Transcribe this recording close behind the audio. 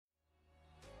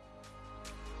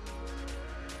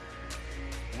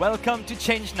Welcome to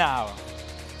Change Now.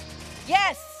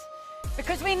 Yes,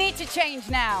 because we need to change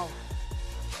now.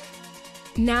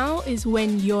 Now is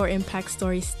when your impact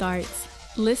story starts.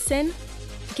 Listen,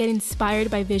 get inspired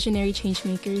by visionary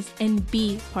changemakers, and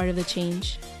be part of the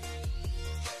change.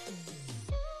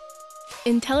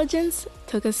 Intelligence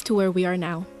took us to where we are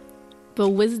now, but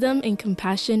wisdom and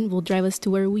compassion will drive us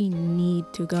to where we need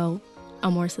to go,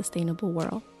 a more sustainable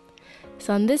world.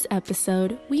 So in this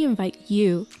episode, we invite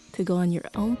you to go on your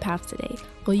own path today,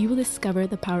 where you will discover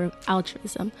the power of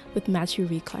altruism with Matthieu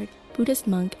Ricard, Buddhist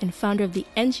monk and founder of the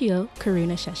NGO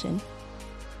Karuna Shechen.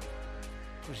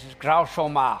 Which is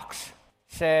Groucho Marx,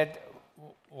 said,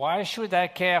 "Why should I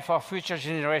care for future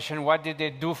generation? What did they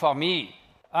do for me?"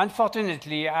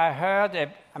 Unfortunately, I heard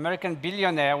an American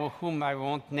billionaire, whom I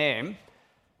won't name,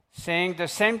 saying the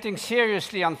same thing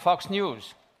seriously on Fox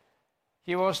News.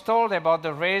 He was told about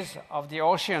the rise of the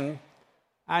ocean,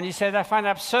 and he said, "I find it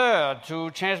absurd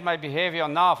to change my behavior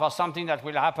now for something that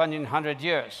will happen in 100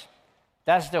 years.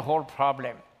 That's the whole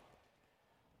problem.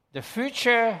 The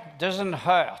future doesn't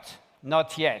hurt,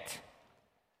 not yet.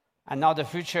 And now the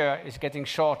future is getting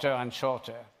shorter and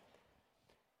shorter.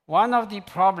 One of the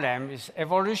problems is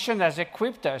evolution has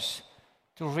equipped us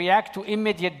to react to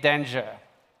immediate danger.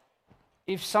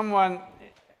 If someone,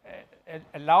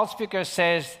 a loudspeaker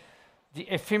says, the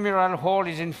ephemeral hole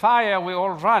is in fire, we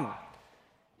all run.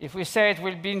 If we say it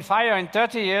will be in fire in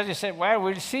 30 years, you say, well,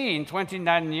 we'll see in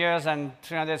 29 years and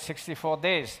 364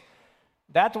 days.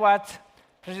 That's what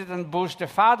President Bush, the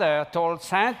father, told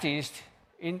scientists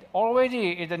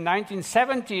already in the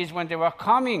 1970s when they were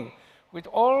coming with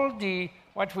all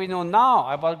what we know now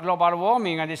about global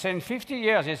warming. And he said in 50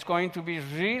 years, it's going to be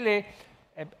really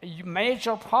a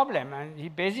major problem. And he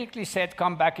basically said,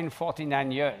 come back in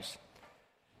 49 years.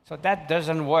 So that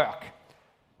doesn't work.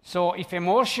 So if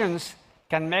emotions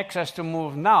can make us to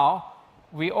move now,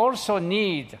 we also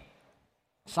need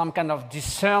some kind of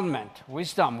discernment,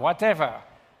 wisdom, whatever,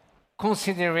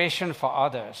 consideration for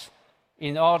others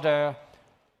in order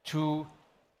to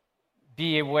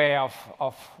be aware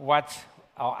of what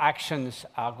our actions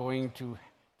are going to,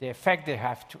 the effect they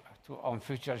have on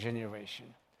future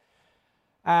generations.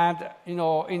 And,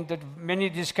 in the many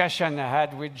discussions I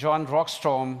had with John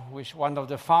Rockstrom, which one of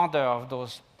the founders of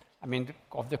those,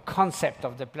 of the concept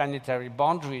of the planetary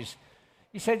boundaries,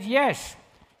 he said, yes,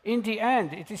 in the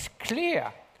end, it is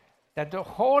clear that the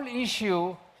whole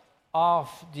issue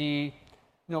of the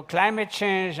climate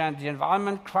change and the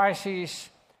environment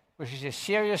crisis, which is a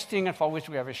serious thing and for which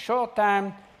we have a short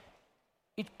time,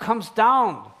 it comes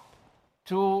down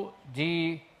to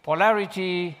the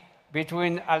polarity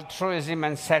between altruism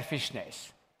and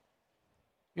selfishness.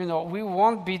 We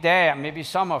won't be there, maybe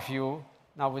some of you,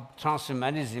 now with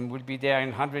transhumanism, will be there in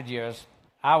 100 years.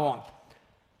 I won't.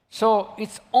 So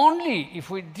it's only if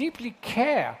we deeply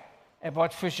care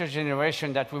about future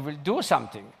generations that we will do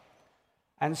something.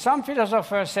 And some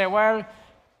philosophers say, well,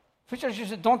 future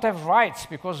generations don't have rights,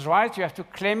 because rights, you have to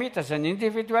claim it as an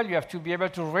individual, you have to be able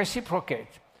to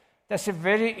reciprocate. That's a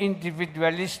very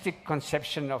individualistic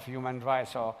conception of human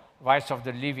rights or rights of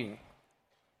the living.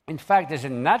 In fact, there's a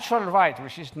natural right,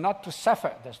 which is not to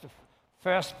suffer. That's the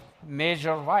first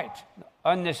major right,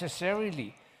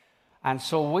 unnecessarily. And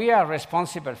so we are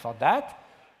responsible for that.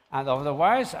 And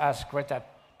otherwise, as Greta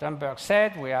Thunberg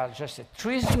said, we are just a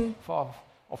treason for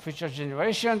future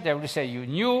generations. They will say, you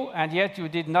knew, and yet you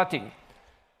did nothing.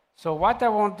 So what I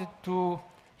wanted to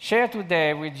share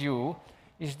today with you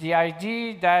is the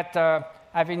idea that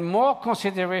having more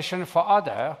consideration for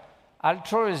others,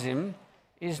 altruism,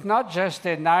 is not just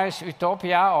a nice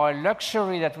utopia or a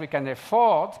luxury that we can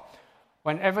afford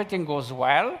when everything goes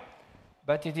well,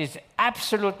 but it is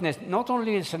absolute. Not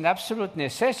only is an absolute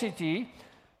necessity,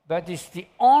 but it's the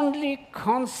only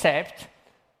concept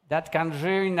that can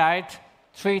reunite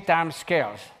 3 time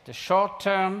scales. The short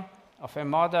term of a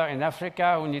mother in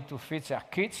Africa who needs to feed their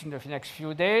kids in the next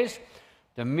few days,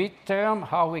 the mid-term,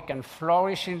 how we can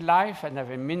flourish in life and have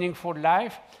a meaningful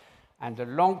life, and the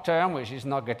long term, which is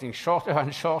now getting shorter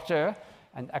and shorter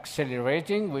and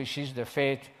accelerating, which is the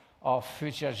fate of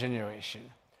future generations.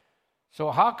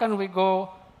 So how can we go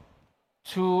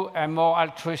to a more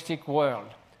altruistic world?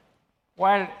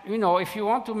 Well, if you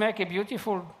want to make a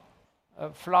beautiful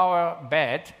flower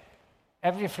bed,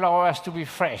 every flower has to be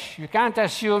fresh. You can't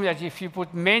assume that if you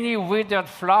put many withered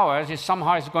flowers, it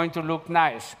somehow is going to look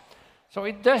nice. So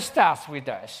it does start with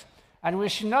us. And we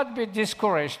should not be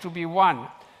discouraged to be one,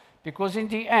 because in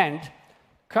the end,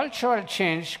 cultural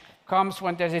change comes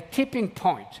when there's a tipping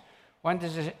point, when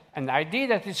there's an idea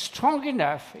that is strong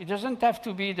enough. It doesn't have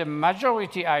to be the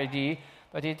majority idea,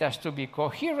 but it has to be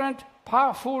coherent,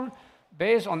 powerful,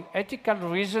 based on ethical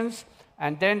reasons,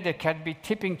 and then there can be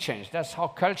tipping change. That's how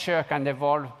culture can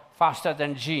evolve faster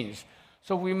than genes.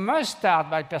 So we must start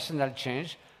by personal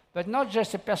change, but not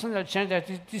just a personal change that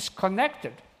is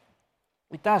disconnected.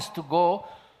 It has to go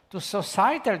to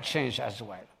societal change as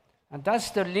well. And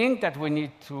that's the link that we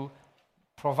need to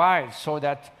provide so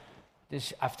that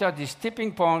after this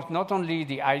tipping point, not only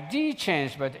the ID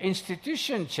change, but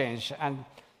institution change, and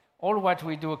all what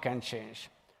we do can change.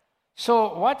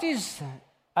 So what is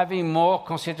having more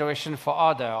consideration for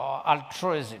others, or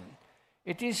altruism?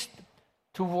 It is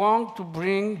to want to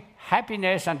bring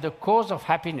happiness and the cause of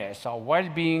happiness, or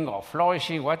well-being, or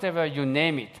flourishing, whatever you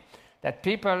name it, that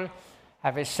people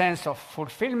have a sense of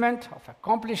fulfillment, of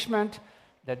accomplishment,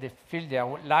 that they feel their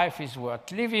life is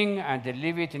worth living, and they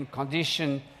live it in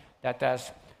condition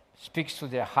that speaks to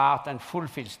their heart and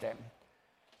fulfills them.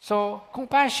 So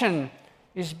compassion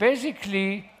is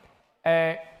basically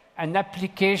an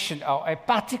application or a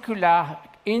particular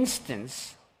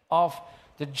instance of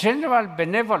the general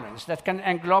benevolence that can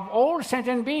englobe all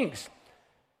sentient beings.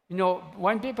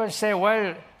 When people say,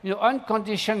 well,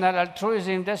 unconditional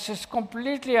altruism, that's just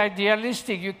completely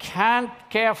idealistic. You can't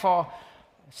care for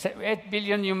 8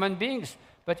 billion human beings.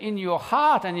 But in your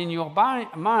heart and in your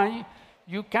mind,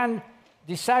 you can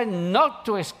decide not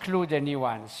to exclude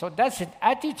anyone. So that's an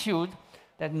attitude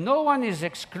that no one is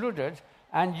excluded,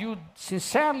 and you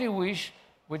sincerely wish,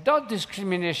 without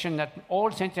discrimination, that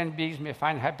all sentient beings may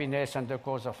find happiness and the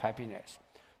cause of happiness.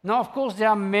 Now, of course, there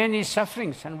are many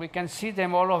sufferings, and we can see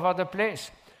them all over the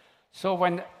place. So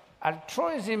when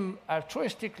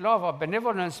altruistic love or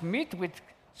benevolence meet with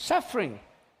suffering,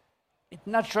 it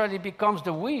naturally becomes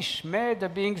the wish, may the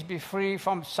beings be free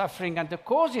from suffering and the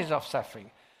causes of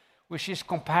suffering, which is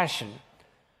compassion.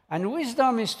 And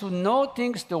wisdom is to know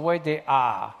things the way they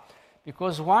are,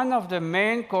 because one of the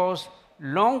main cause,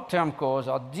 long-term cause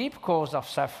or deep cause of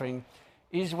suffering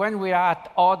is when we are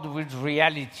at odds with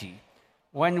reality,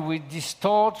 when we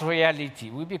distort reality.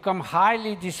 We become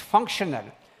highly dysfunctional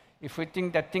if we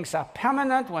think that things are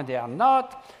permanent when they are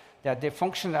not, that they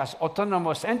function as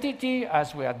autonomous entity,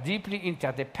 as we are deeply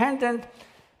interdependent.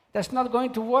 That's not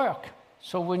going to work.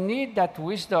 So we need that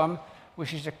wisdom,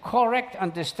 which is a correct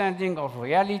understanding of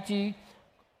reality,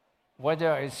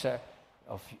 whether it's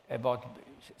about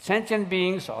sentient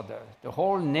beings or the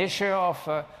whole nature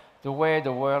of the way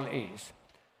the world is.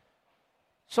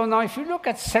 So now if you look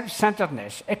at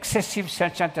self-centeredness, excessive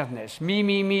self-centeredness,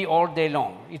 me all day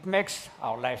long, it makes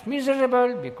our life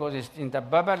miserable because it's in the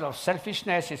bubble of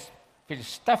selfishness, it feels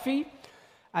stuffy,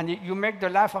 and you make the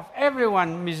life of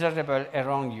everyone miserable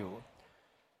around you.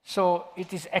 So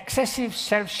it is excessive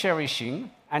self-cherishing,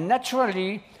 and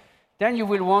naturally, then you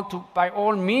will want to, by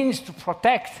all means, to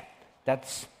protect that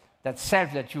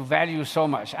self that you value so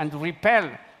much and repel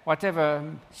whatever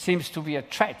seems to be a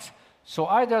threat. So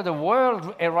either the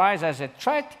world arises as a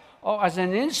threat or as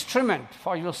an instrument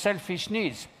for your selfish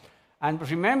needs. And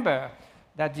remember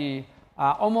that the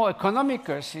Homo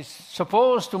economicus is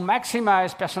supposed to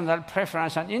maximize personal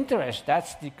preference and interest.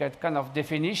 That's the kind of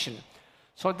definition.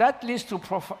 So that leads to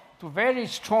very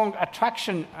strong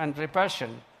attraction and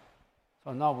repulsion.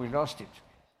 So now we lost it.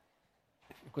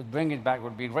 If you could bring it back, it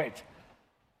would be great.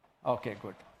 Okay,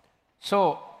 good.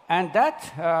 So, and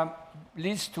that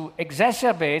leads to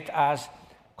exacerbate as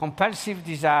compulsive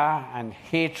desire and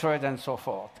hatred and so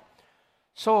forth.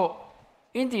 So,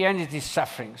 in the end, it is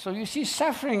suffering. So you see,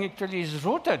 suffering actually is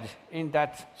rooted in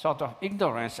that sort of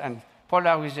ignorance and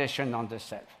polarization on the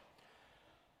self.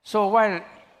 So, while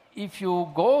if you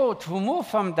go to move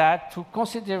from that to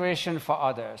consideration for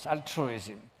others,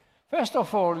 altruism, first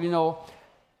of all,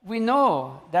 we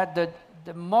know that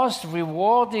the most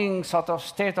rewarding sort of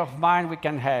state of mind we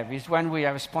can have is when we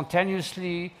are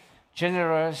spontaneously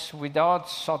generous, without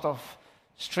sort of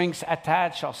strings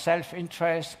attached or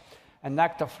self-interest, an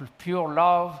act of pure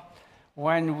love,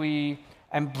 when we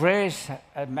embrace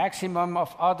a maximum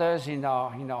of others in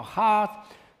our heart.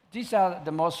 These are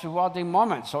the most rewarding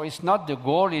moments. So it's not the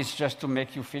goal is just to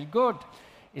make you feel good.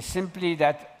 It's simply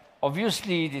that,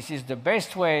 obviously, this is the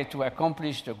best way to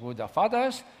accomplish the good of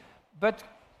others, but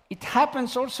it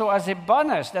happens also as a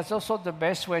bonus. That's also the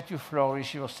best way to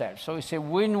flourish yourself. So it's a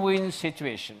win-win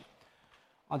situation.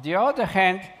 On the other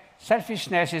hand,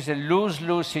 selfishness is a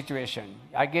lose-lose situation.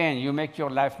 Again, you make your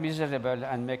life miserable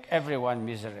and make everyone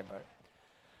miserable.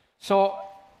 So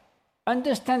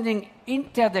understanding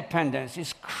interdependence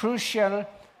is crucial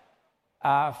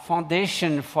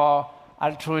foundation for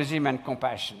altruism and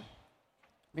compassion.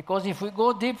 Because if we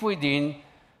go deep within,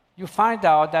 you find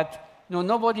out that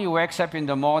nobody wakes up in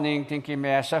the morning thinking,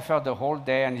 may I suffer the whole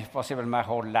day and if possible my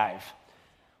whole life.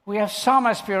 we have some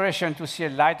aspiration to see a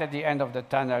light at the end of the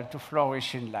tunnel, to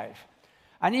flourish in life.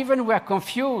 And even we are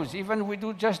confused, even we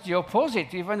do just the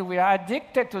opposite, even we are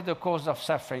addicted to the cause of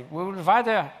suffering. We would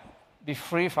rather be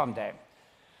free from them.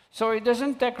 So it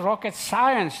doesn't take rocket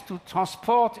science to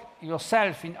transport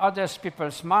yourself in other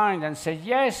people's mind and say,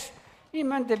 yes,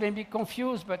 even they may be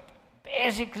confused, but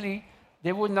basically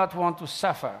they would not want to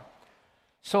suffer.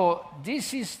 So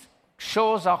this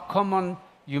shows our common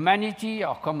humanity,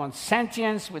 our common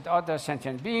sentience with other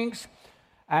sentient beings,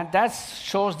 and that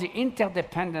shows the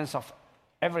interdependence of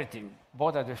everything,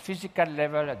 both at the physical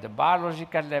level, at the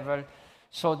biological level.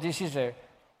 So this is a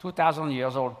 2,000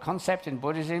 years old concept in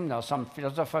Buddhism. Now some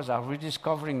philosophers are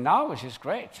rediscovering now, which is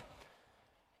great.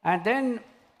 And then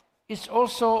it's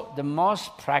also the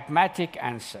most pragmatic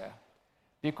answer.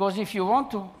 Because if you want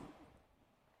to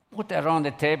put around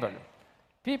the table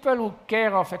people who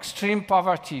care of extreme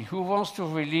poverty, who wants to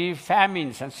relieve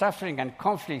famines and suffering and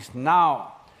conflicts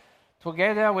now,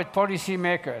 together with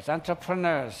policymakers,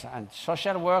 entrepreneurs, and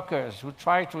social workers who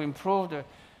try to improve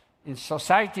in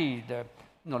society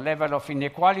the level of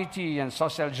inequality and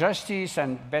social justice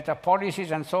and better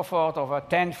policies and so forth over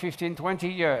 10, 15, 20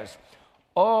 years.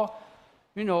 Or,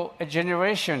 a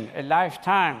generation, a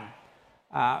lifetime,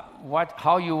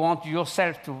 how you want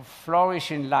yourself to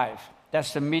flourish in life.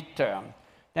 That's the midterm.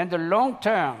 Then the long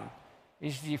term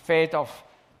is the fate of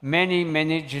many,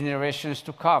 many generations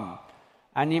to come.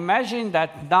 And imagine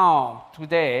that now,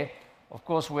 today, of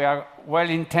course, we are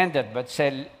well-intended, but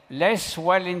say less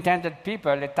well-intended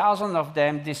people, 1,000 of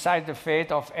them decide the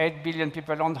fate of 8 billion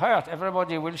people on Earth.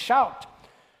 Everybody will shout.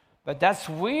 But that's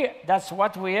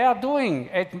what we are doing,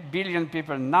 8 billion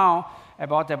people now,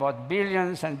 about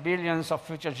billions and billions of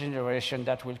future generations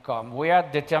that will come. We are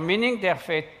determining their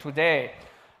fate today,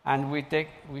 and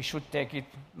we should take it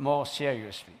more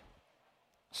seriously.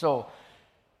 So,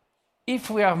 if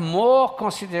we have more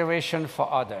consideration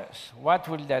for others, what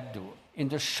will that do? In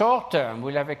the short term,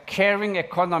 we'll have a caring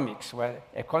economics, where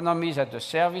economy is at the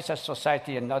service of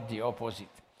society and not the opposite.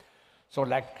 So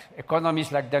like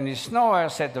economists like Dennis Snower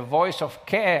said, the voice of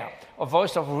care, a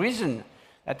voice of reason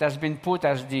that has been put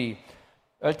as the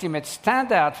ultimate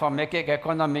standard for making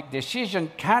economic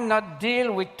decisions cannot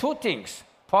deal with two things: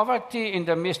 poverty in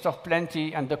the midst of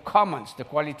plenty and the commons, the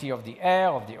quality of the air,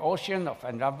 of the ocean, of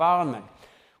an environment.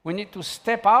 We need to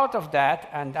step out of that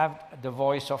and have the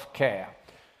voice of care.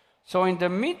 So in the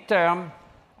midterm,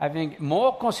 having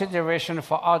more consideration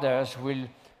for others will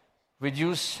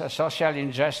reduce social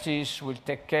injustice, will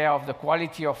take care of the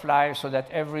quality of life so that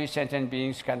every sentient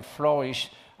being can flourish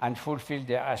and fulfill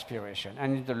their aspiration.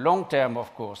 And in the long term,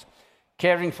 of course,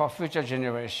 caring for future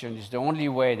generations is the only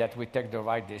way that we take the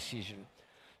right decision.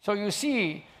 So you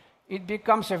see, it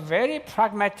becomes a very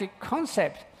pragmatic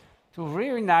concept to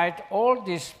reunite all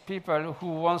these people who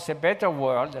want a better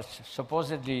world. That's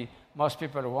supposedly most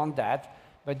people want that,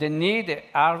 but they need an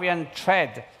Aryan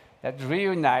thread that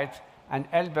reunites and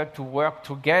help us to work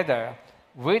together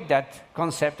with that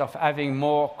concept of having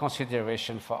more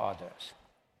consideration for others.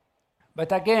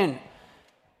 But again,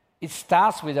 it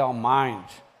starts with our mind,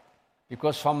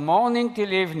 because from morning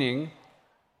till evening,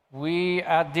 we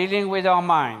are dealing with our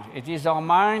mind. It is our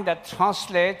mind that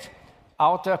translates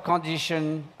outer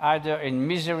condition either in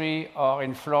misery or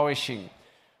in flourishing.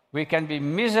 We can be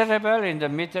miserable in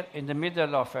the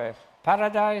middle of a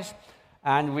paradise,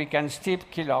 and we can still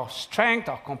kill our strength,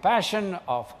 our compassion,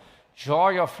 our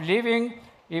joy of living,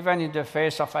 even in the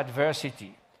face of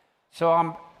adversity. So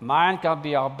our mind can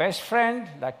be our best friend,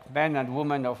 like men and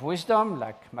women of wisdom,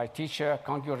 like my teacher,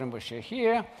 Kangyo Rinpoche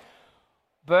here.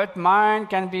 But mind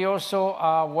can be also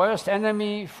our worst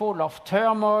enemy, full of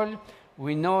turmoil.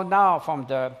 We know now from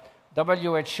the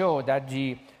WHO that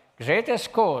the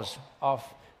greatest cause of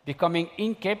becoming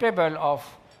incapable of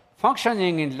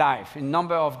functioning in life in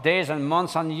number of days and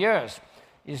months and years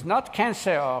is not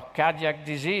cancer or cardiac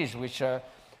disease, which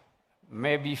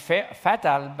may be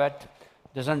fatal but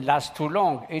doesn't last too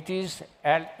long. It is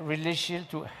related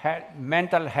to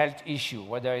mental health issue,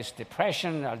 whether it's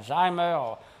depression,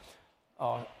 Alzheimer,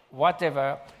 or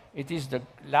whatever. It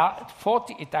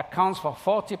accounts for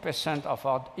 40% of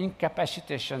our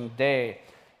incapacitation day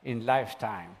in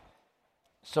lifetime.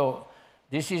 So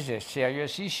this is a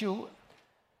serious issue.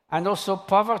 And also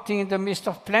poverty in the midst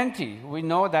of plenty. We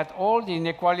know that all the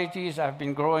inequalities have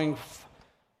been growing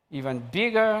even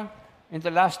bigger in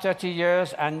the last 30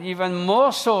 years, and even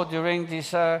more so during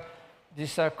this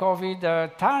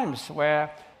COVID times,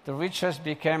 where the richest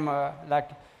became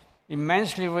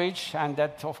immensely rich, and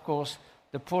that, of course,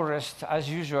 the poorest, as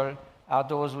usual, are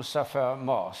those who suffer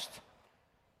most.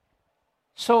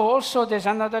 So also there's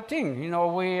another thing.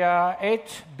 We are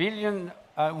 8 billion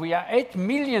we are 8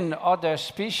 million other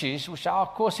species which are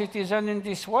co-citizens in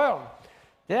this world.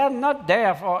 They are not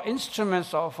there for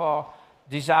instruments or for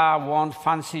desire, want,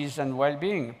 fancies, and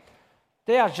well-being.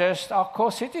 They are just our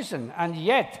co-citizens. And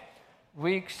yet,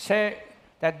 we say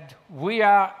that we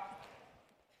are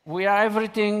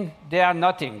everything, they are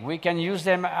nothing. We can use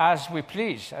them as we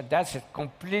please. That's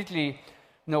completely,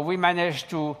 we managed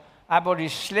to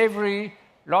abolish slavery,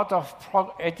 a lot of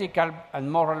ethical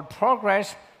and moral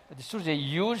progress, but it's still a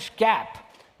huge gap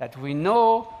that we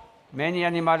know many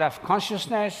animals have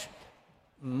consciousness.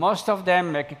 Most of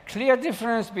them make a clear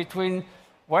difference between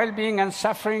well-being and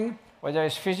suffering, whether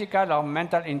it's physical or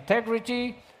mental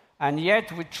integrity, and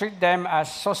yet we treat them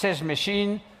as sausage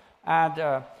machines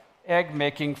and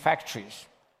egg-making factories.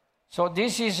 So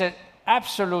this is an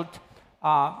absolute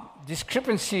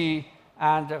discrepancy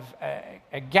and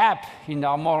a gap in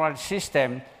our moral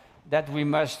system that we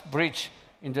must bridge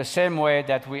in the same way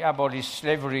that we abolished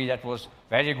slavery that was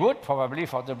very good, probably,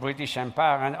 for the British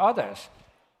Empire and others.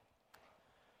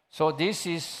 So this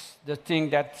is the thing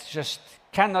that just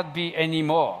cannot be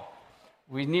anymore.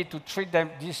 We need to treat them,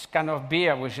 this kind of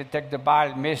beer, which you take the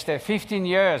bile, may stay 15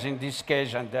 years in this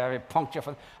cage, and they're a puncture.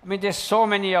 There's so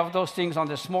many of those things on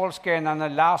the small scale and on the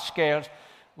large scale,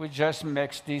 which just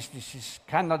makes this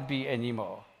cannot be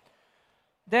anymore.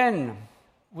 Then,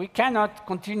 we cannot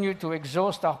continue to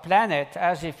exhaust our planet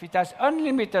as if it has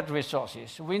unlimited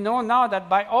resources. We know now that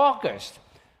by August,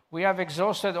 we have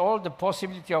exhausted all the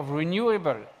possibility of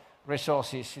renewable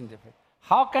resources in the planet.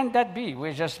 How can that be?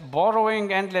 We're just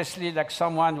borrowing endlessly like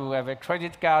someone who has a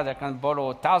credit card that can borrow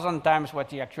 1,000 times what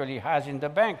he actually has in the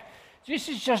bank. This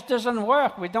just doesn't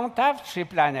work. We don't have 3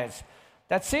 planets.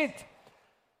 That's it.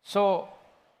 So,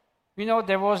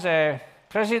 there was a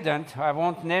president, I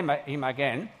won't name him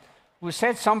again, who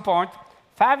said at some point,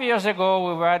 5 years ago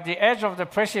we were at the edge of the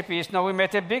precipice, now we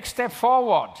made a big step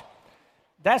forward.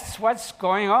 That's what's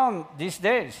going on these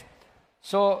days.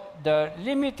 So the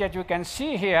limit that you can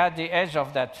see here at the edge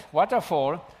of that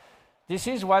waterfall, this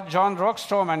is what John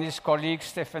Rockstrom and his colleagues,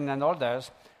 Stephen and others,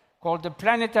 called the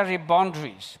planetary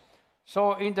boundaries.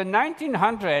 So in the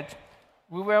 1900s,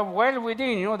 we were well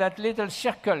within, that little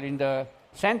circle in the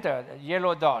center, the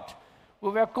yellow dot. We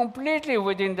were completely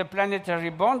within the planetary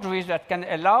boundaries that can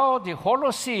allow the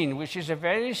Holocene, which is a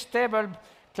very stable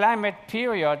climate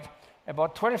period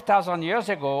about 12,000 years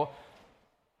ago,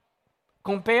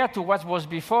 compared to what was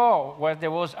before, where there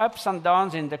was ups and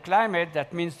downs in the climate.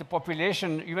 That means the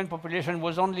population, human population,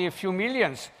 was only a few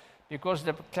millions because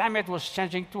the climate was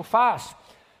changing too fast.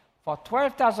 For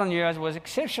 12,000 years, it was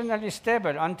exceptionally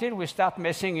stable until we start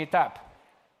messing it up.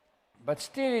 But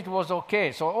still, it was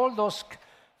okay. So all those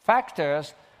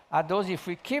factors are those, if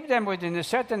we keep them within a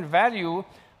certain value,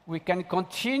 we can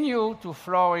continue to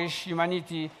flourish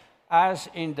humanity as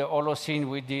in the Holocene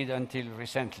we did until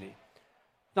recently.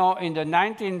 Now, in the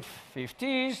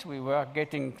 1950s, we were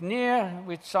getting near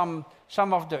with some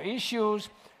of the issues,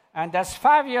 and that's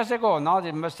 5 years ago. Now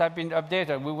they must have been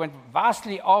updated. We went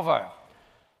vastly over.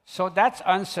 So that's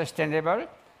unsustainable,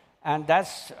 and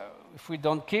that's, if we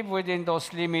don't keep within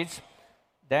those limits,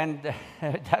 then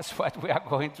that's what we are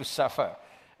going to suffer,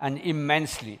 and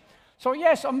immensely. So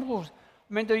yes,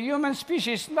 the human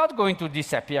species is not going to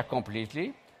disappear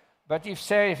completely. But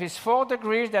if it's 4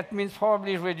 degrees, that means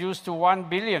probably reduced to 1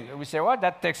 billion. We say, well,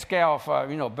 that takes care of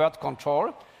birth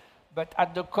control. But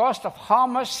at the cost of how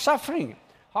much suffering,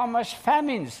 how much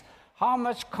famines, how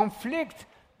much conflict.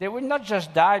 They will not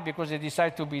just die because they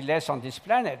decide to be less on this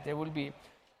planet. There will be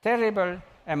terrible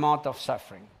amount of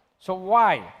suffering. So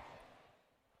why?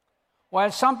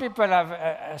 Well, some people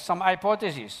have some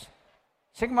hypotheses.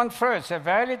 Sigmund Freud said,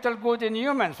 very little good in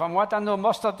humans. From what I know,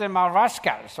 most of them are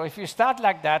rascals. So if you start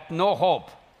like that, no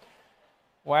hope.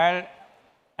 Well,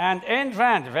 and Ayn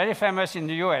Rand, very famous in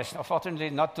the US,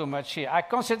 unfortunately not too much here. I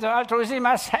consider altruism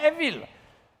as evil.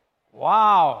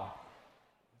 Wow.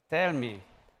 Tell me.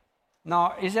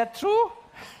 Now, is that true?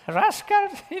 Rascal?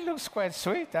 He looks quite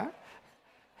sweet, huh?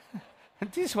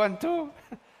 This one too.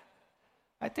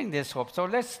 I think there's hope. So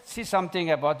let's see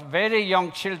something about very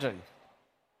young children.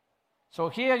 So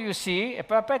here you see a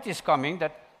puppet is coming.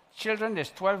 That children is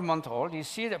 12-month-old. You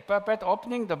see the puppet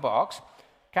opening the box,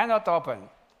 cannot open.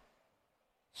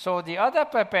 So the other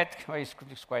puppet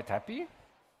is quite happy.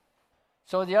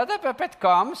 So the other puppet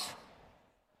comes,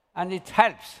 and it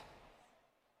helps.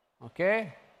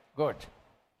 Okay, good.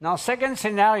 Now second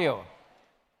scenario.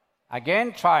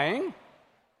 Again trying.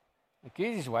 The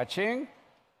kid is watching.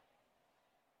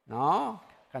 No,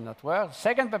 cannot work.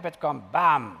 Second puppet comes,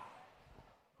 bam.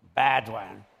 Bad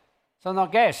one. So now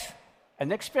guess,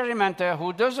 an experimenter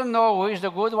who doesn't know who is the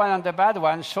good one and the bad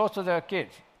one shows to the kid.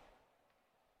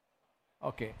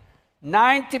 Okay.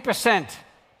 90%,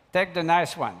 take the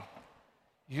nice one.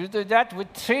 You do that with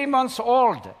 3 months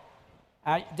old.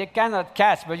 They cannot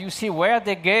catch, but you see where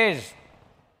they gaze.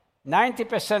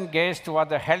 90% gaze toward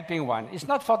the helping one. It's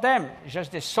not for them, it's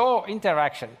just they saw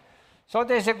interaction. So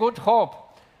there's a good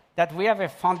hope that we have a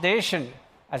foundation.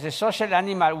 As a social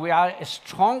animal, we are a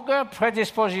stronger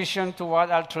predisposition toward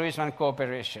altruism and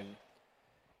cooperation.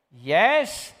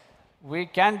 Yes, we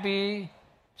can be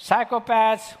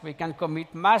psychopaths, we can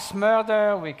commit mass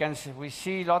murder, we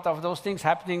see a lot of those things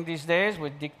happening these days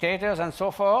with dictators and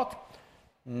so forth.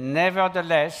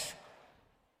 Nevertheless,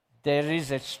 there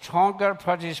is a stronger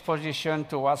predisposition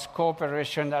towards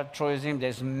cooperation, altruism.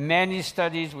 There's many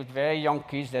studies with very young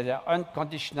kids that are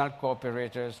unconditional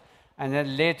cooperators, and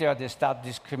then later they start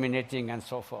discriminating and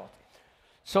so forth.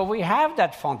 So we have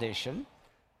that foundation,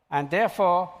 and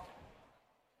therefore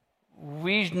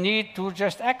we need to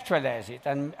just actualize it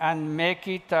and make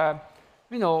it,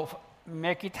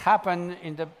 make it happen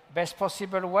in the best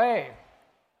possible way.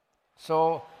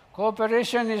 So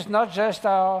cooperation is not just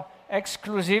our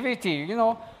exclusivity.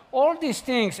 All these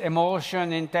things,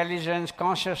 emotion, intelligence,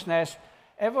 consciousness,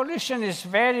 evolution is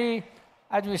very,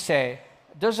 how do we say,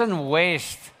 doesn't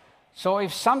waste. So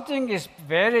if something is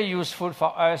very useful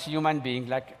for us human beings,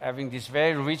 like having this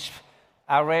very rich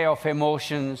array of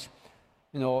emotions,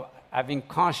 having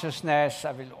consciousness,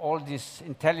 having all this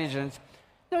intelligence,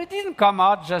 it didn't come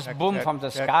out just from the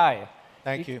sky.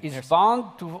 Thank you.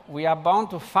 We are bound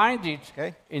to find it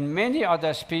in many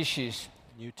other species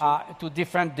to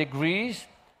different degrees,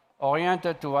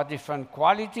 oriented toward different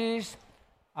qualities.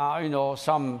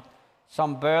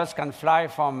 Some birds can fly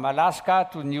from Alaska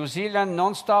to New Zealand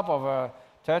non-stop over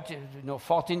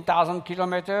 14,000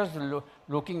 kilometers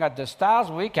looking at the stars.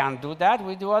 We can't do that.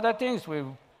 We do other things. We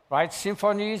write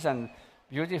symphonies and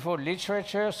beautiful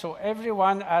literature. So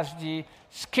everyone has the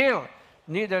skill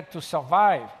needed to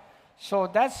survive. So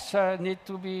that's need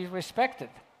to be respected.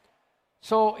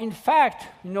 So in fact,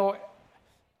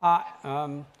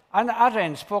 Hannah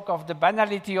Arendt spoke of the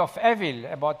banality of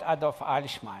evil about Adolf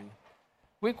Eichmann.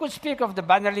 We could speak of the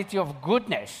banality of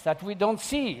goodness that we don't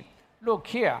see. Look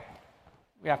here,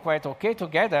 we are quite okay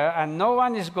together, and no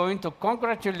one is going to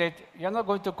congratulate, you're not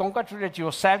going to congratulate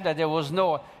yourself that there was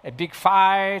a big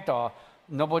fight or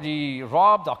nobody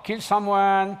robbed or killed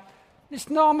someone. It's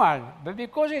normal, but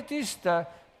because it is the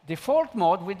default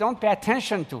mode, we don't pay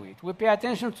attention to it. We pay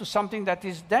attention to something that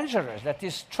is dangerous, that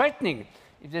is threatening.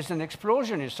 If there's an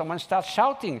explosion, if someone starts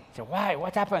shouting, say, why,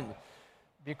 what happened?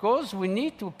 Because we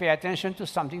need to pay attention to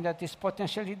something that is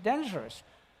potentially dangerous.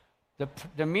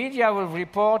 The media will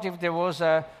report if there was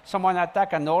someone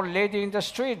attack an old lady in the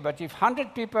street, but if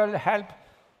 100 people help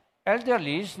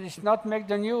elderly, it's not make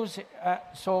the news,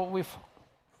 so we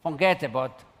forget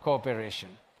about cooperation.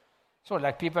 So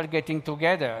like people getting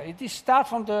together. It starts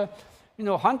from the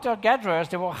hunter-gatherers.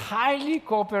 They were highly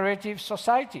cooperative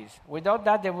societies. Without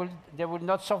that, they would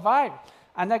not survive.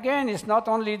 And again, it's not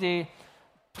only the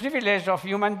privilege of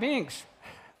human beings.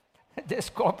 There's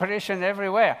cooperation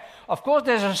everywhere. Of course,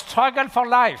 there's a struggle for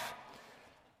life,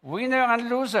 winners and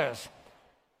losers.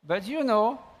 But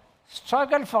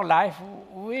struggle for life,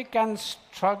 we can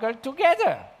struggle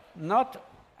together, not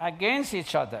against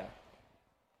each other.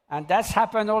 And that's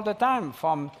happened all the time,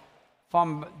 from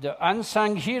the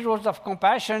unsung heroes of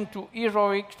compassion to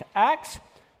heroic acts.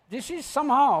 This is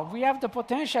somehow, we have the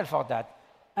potential for that.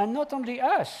 And not only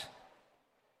us.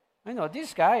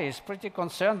 This guy is pretty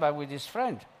concerned with his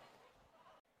friend.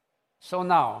 So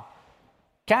now,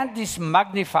 can this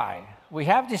magnify? We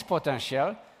have this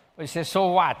potential. We say, so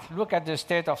what? Look at the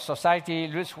state of society.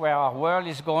 Look where our world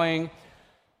is going.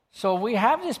 So we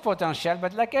have this potential,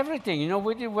 but like everything,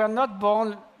 we were not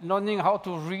born learning how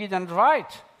to read and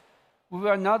write. We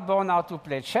were not born how to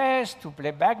play chess, to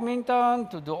play badminton,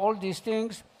 to do all these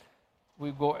things.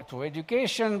 We go to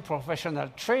education, professional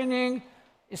training.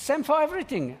 It's same for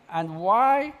everything. And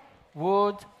why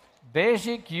would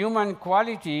basic human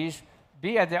qualities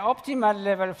be at the optimal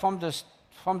level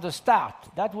from the start?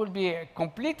 That would be a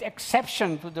complete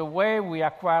exception to the way we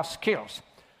acquire skills.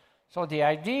 So the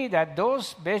idea that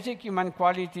those basic human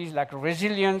qualities like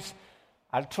resilience,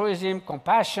 altruism,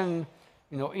 compassion,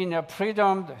 inner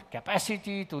freedom, the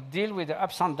capacity to deal with the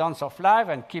ups and downs of life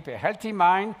and keep a healthy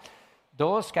mind,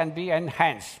 those can be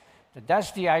enhanced.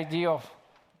 That's the idea of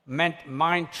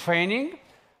mind training.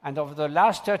 And over the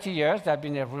last 30 years, there has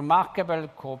been a remarkable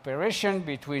cooperation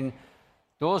between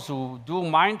those who do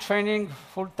mind training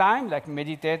full-time, like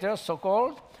meditators,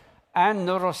 so-called, and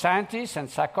neuroscientists and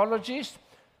psychologists,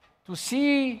 to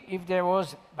see if there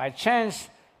was, by chance,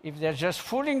 if they're just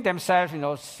fooling themselves,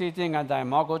 sitting under a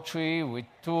mango tree with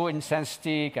 2 incense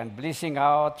sticks and blissing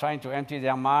out, trying to empty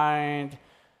their mind,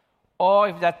 or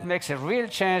if that makes a real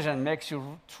change and makes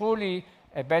you truly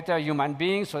a better human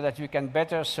being so that you can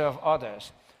better serve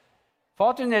others.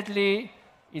 Fortunately,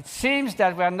 it seems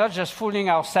that we are not just fooling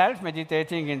ourselves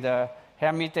meditating in the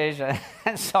Hermitage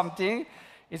and something.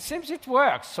 It seems it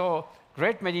works. So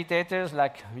great meditators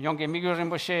like Yongey Migyur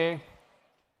Rinpoche,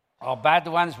 or bad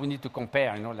ones we need to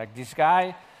compare, like this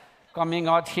guy coming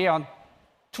out here on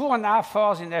 2.5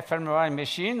 hours in fMRI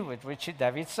machine with Richard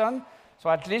Davidson. So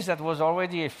at least that was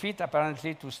already a feat,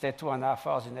 apparently, to stay 2.5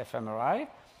 hours in fMRI.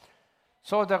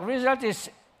 So the result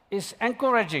is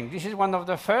encouraging. This is one of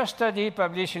the first studies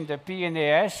published in the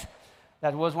PNAS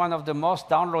that was one of the most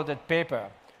downloaded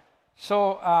papers.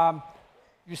 So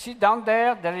you see down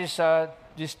there is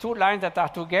these 2 lines that are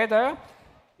together.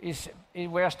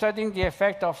 We are studying the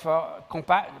effect of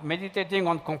meditating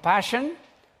on compassion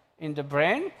in the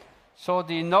brain. So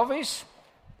the novice,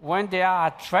 when they are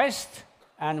at rest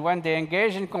and when they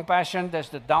engage in compassion, that's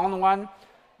the down one,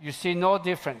 you see no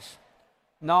difference.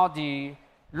 Now the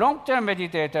long-term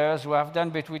meditators who have done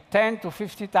between 10 to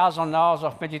 50,000 hours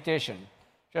of meditation,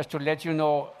 just to let you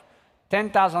know,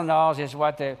 10,000 hours is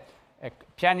what a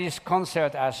pianist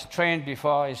concert has trained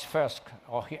before his first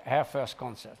or her first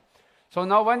concert. So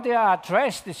now when they are at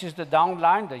rest, this is the down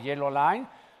line, the yellow line,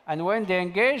 and when they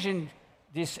engage in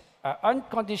this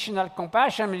unconditional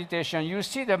compassion meditation, you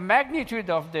see the magnitude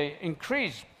of the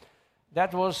increase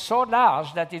that was so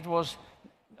large that it was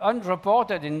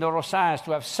unreported in neuroscience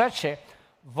to have such a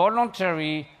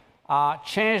voluntary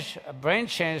brain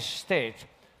change state.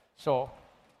 So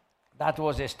that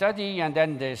was a study, and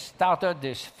then they started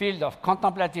this field of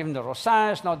contemplative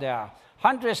neuroscience. Now there are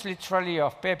hundreds, literally,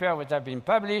 of papers that have been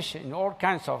published in all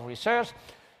kinds of research,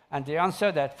 and they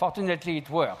answer that, fortunately, it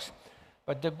works.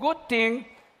 But the good thing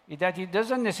is that it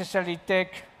doesn't necessarily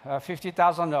take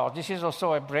 50,000 hours. This is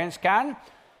also a brain scan.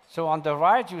 So on the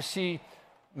right, you see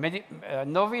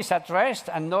novice at rest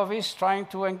and novice trying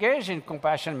to engage in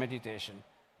compassion meditation.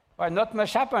 Well, not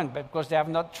much happened because they have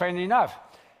not trained enough.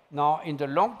 Now, in the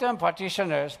long-term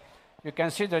practitioners, you can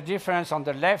see the difference on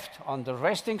the left, on the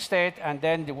resting state, and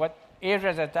then what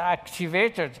areas that are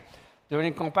activated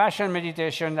during compassion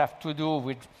meditation have to do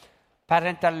with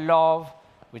parental love,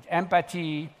 with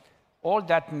empathy, all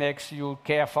that makes you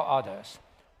care for others.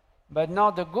 But now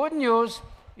the good news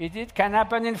is it can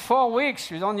happen in 4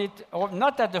 weeks. You don't need,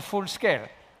 not at the full scale,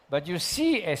 but you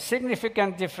see a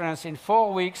significant difference in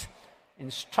 4 weeks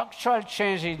in structural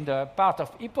change in the part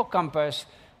of hippocampus,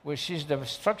 which is the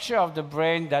structure of the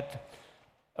brain that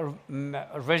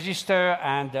register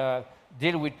and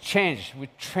deal with change,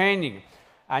 with training.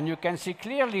 And you can see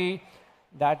clearly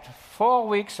that 4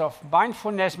 weeks of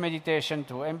mindfulness meditation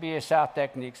to MBSR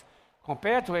techniques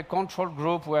compared to a control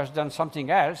group who has done something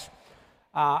else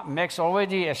makes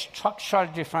already a structural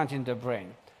difference in the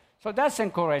brain. So that's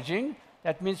encouraging.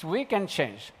 That means we can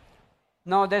change.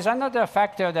 Now, there's another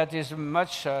factor that is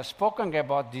much spoken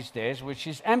about these days, which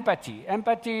is empathy.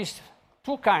 Empathy is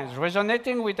 2 kinds,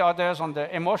 resonating with others on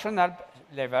the emotional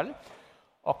level,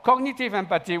 or cognitive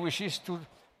empathy, which is to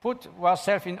put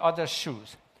oneself in others'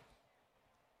 shoes.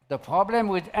 The problem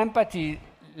with empathy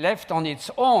left on its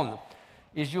own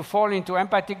is you fall into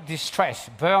empathic distress,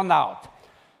 burnout.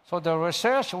 So the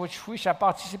research which I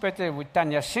participated with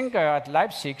Tanya Singer at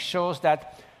Leipzig shows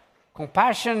that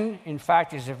compassion, in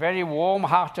fact, is a very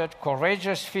warm-hearted,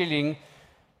 courageous feeling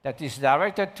that is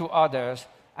directed to others,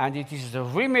 and it is the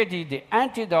remedy, the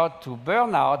antidote to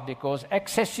burnout, because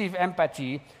excessive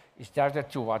empathy is directed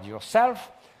toward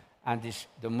yourself, and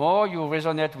the more you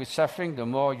resonate with suffering, the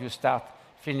more you start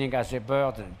feeling as a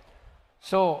burden.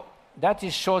 So that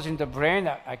is shows in the brain.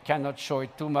 I cannot show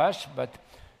it too much, but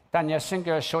Tanya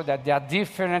Singer showed that there are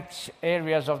different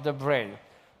areas of the brain.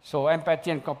 So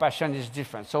empathy and compassion is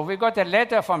different. So we got a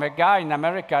letter from a guy in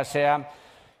America saying,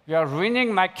 "You are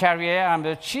ruining my career. I'm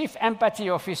the chief empathy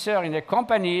officer in a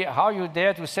company. How you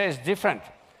dare to say it's different?"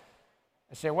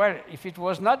 I say, well, if it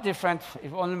was not different,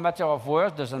 if only a matter of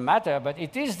words, doesn't matter, but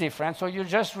it is different, so you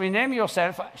just rename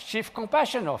yourself Chief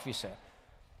Compassion Officer.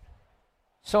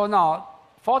 So now,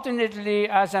 fortunately,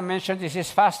 as I mentioned, this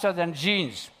is faster than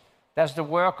genes. That's the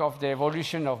work of the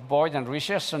evolution of Boyd and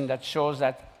Richardson that shows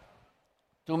that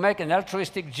to make an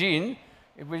altruistic gene,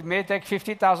 it may take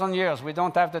 50,000 years. We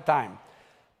don't have the time.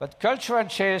 But cultural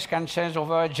change can change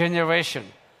over a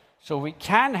generation. So we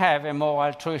can have a more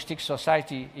altruistic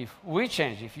society if we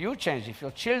change, if you change, if your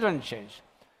children change.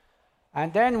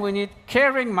 And then we need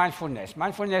caring mindfulness.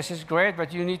 Mindfulness is great,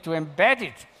 but you need to embed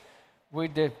it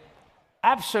with the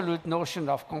absolute notion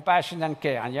of compassion and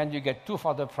care, and then you get two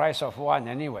for the price of one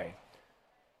anyway.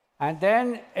 And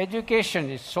then education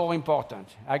is so important.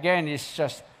 Again, it's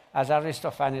just, as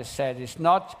Aristophanes said, it's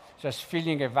not just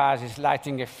filling a vase, it's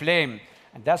lighting a flame.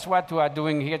 And that's what we are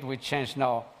doing here with Change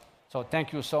Now. So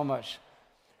thank you so much.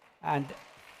 And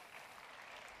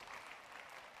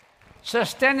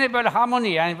sustainable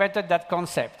harmony, I invented that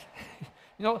concept.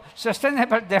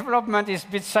 Sustainable development is a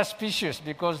bit suspicious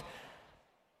because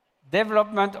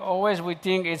development, always we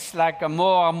think it's like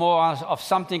more and more of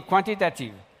something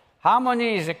quantitative.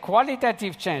 Harmony is a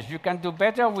qualitative change. You can do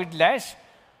better with less,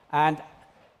 and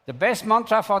the best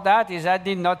mantra for that is I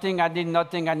did nothing,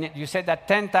 and you say that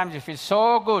 10 times, you feel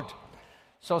so good.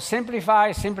 So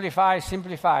simplify, simplify,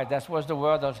 simplify. That was the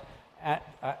word of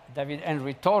David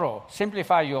Henry Thoreau.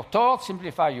 Simplify your thought,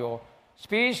 simplify your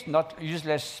speech, not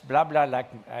useless blah blah like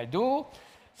I do.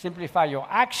 Simplify your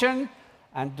action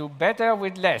and do better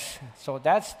with less. So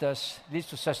that leads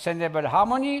to sustainable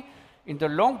harmony. In the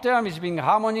long term, it's being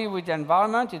harmony with the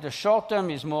environment. In the short term,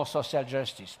 it's more social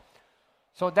justice.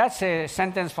 So that's a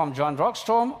sentence from John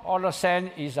Rockstrom.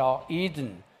 Holocene is our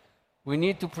Eden. We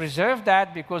need to preserve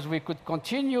that because we could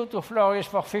continue to flourish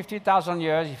for 50,000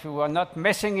 years if we were not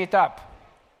messing it up.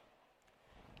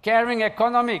 Caring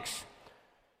economics.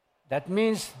 That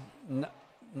means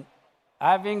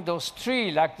having those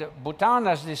three, like Bhutan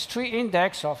has this three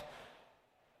index of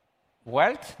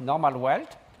wealth, normal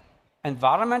wealth,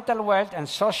 environmental wealth, and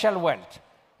social wealth.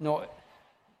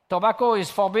 Tobacco is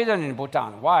forbidden in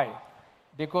Bhutan. Why?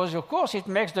 Because, of course, it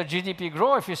makes the GDP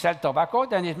grow if you sell tobacco,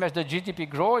 then it makes the GDP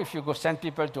grow if you go send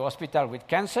people to hospital with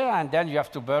cancer, and then you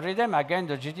have to bury them, again,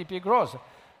 the GDP grows.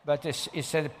 But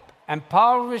it's an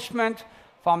empowerment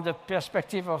from the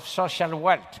perspective of social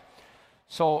wealth.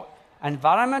 So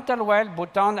environmental wealth,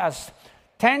 Bhutan has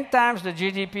 10 times the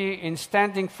GDP in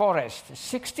standing forest.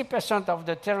 60% of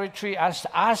the territory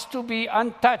has to be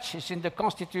untouched. It's in the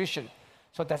constitution.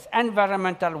 So that's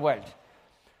environmental wealth.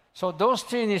 So those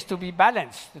three needs to be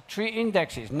balanced, the three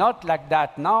indexes, not like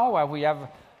that now where we have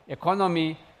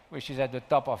economy, which is at the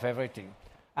top of everything.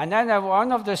 And then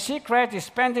one of the secrets is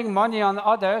spending money on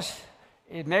others.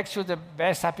 It makes you the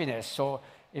best happiness. So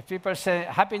if people say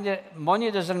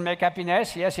money doesn't make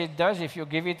happiness, yes, it does if you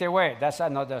give it away. That's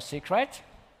another secret.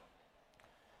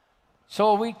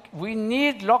 So we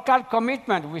need local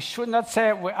commitment. We should not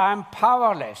say I'm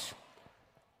powerless.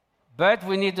 But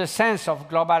we need a sense of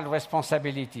global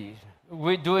responsibility.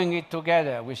 We're doing it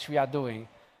together, which we are doing.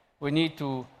 We need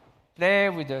to play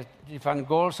with the different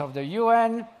goals of the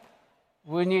UN.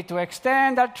 We need to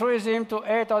extend altruism to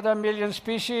 8 other million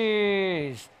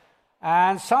species.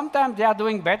 And sometimes they are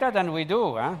doing better than we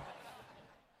do.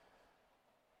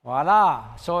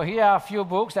 Voila. So here are a few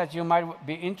books that you might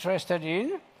be interested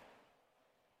in.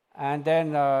 And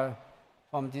then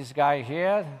from this guy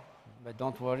here, but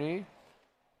don't worry.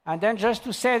 And then just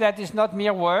to say that it's not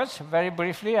mere words, very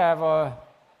briefly, I have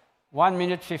 1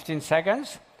 minute, 15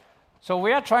 seconds. So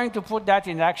we are trying to put that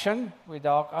in action with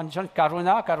our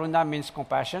Karuna. Karuna means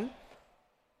compassion.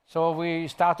 So we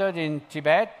started in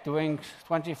Tibet, doing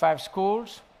 25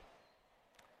 schools,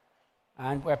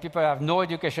 and where people have no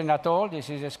education at all. This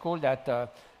is a school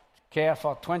that cares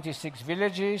for 26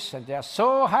 villages, and they are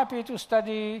so happy to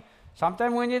study.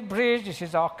 Sometimes we need bridge. This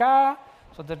is our car.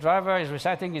 So the driver is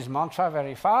reciting his mantra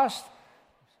very fast.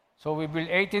 So we built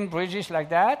 18 bridges like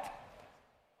that.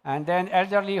 And then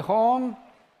elderly home,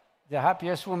 the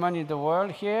happiest woman in the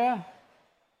world here.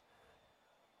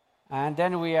 And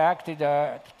then we acted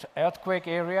earthquake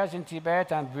areas in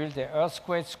Tibet and built the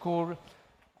earthquake school,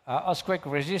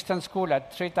 earthquake-resistant school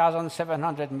at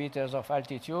 3,700 meters of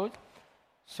altitude.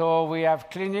 So we have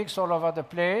clinics all over the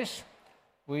place.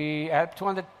 We helped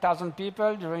 200,000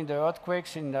 people during the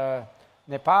earthquakes in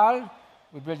Nepal.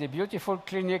 We built a beautiful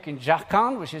clinic in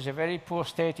Jharkhand, which is a very poor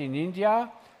state in India,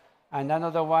 and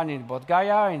another one in Bodh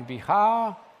Gaya, in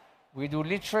Bihar. We do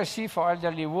literacy for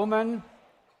elderly women,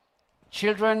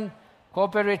 children,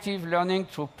 cooperative learning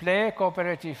through play,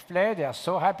 cooperative play. They are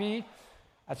so happy.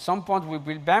 At some point, we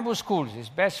build bamboo schools. It's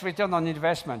best return on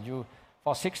investment.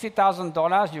 For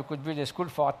 $60,000, you could build a school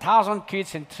for 1,000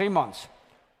 kids in 3 months.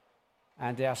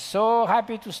 And they are so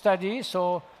happy to study.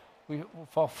 So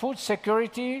for food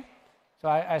security, so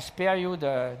I spare you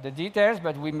the details,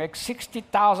 but we make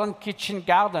 60,000 kitchen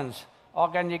gardens,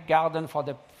 organic garden for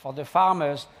the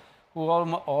farmers who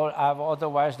all have,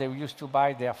 otherwise they used to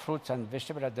buy their fruits and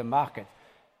vegetables at the market.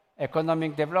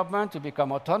 Economic development to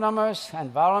become autonomous,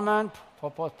 environment,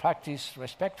 practice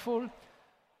respectful.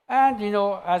 And,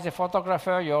 as a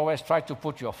photographer, you always try to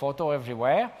put your photo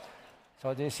everywhere.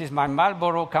 So this is my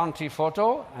Marlborough County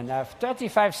photo, and I have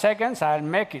 35 seconds, I'll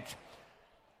make it.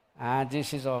 And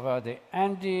this is over the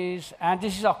Andes. And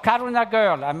this is our Karuna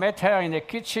girl. I met her in a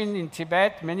kitchen in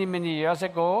Tibet many, many years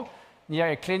ago, near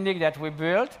a clinic that we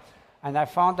built. And I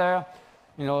found her,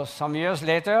 some years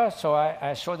later. So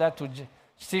I showed that to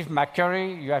Steve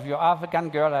McCurry. You have your African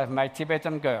girl, I have my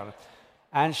Tibetan girl.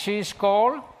 And she's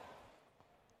called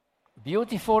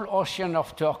Beautiful Ocean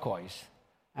of Turquoise.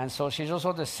 And so she's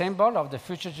also the symbol of the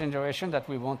future generation that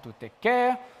we want to take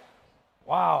care.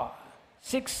 Wow,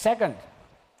 6 seconds.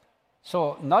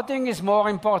 So nothing is more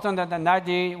important than an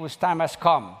idea whose time has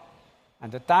come.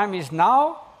 And the time is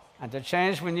now, and the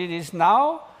change we need is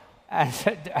now. And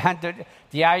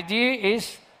the idea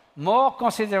is more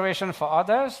consideration for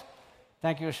others.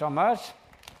 Thank you so much.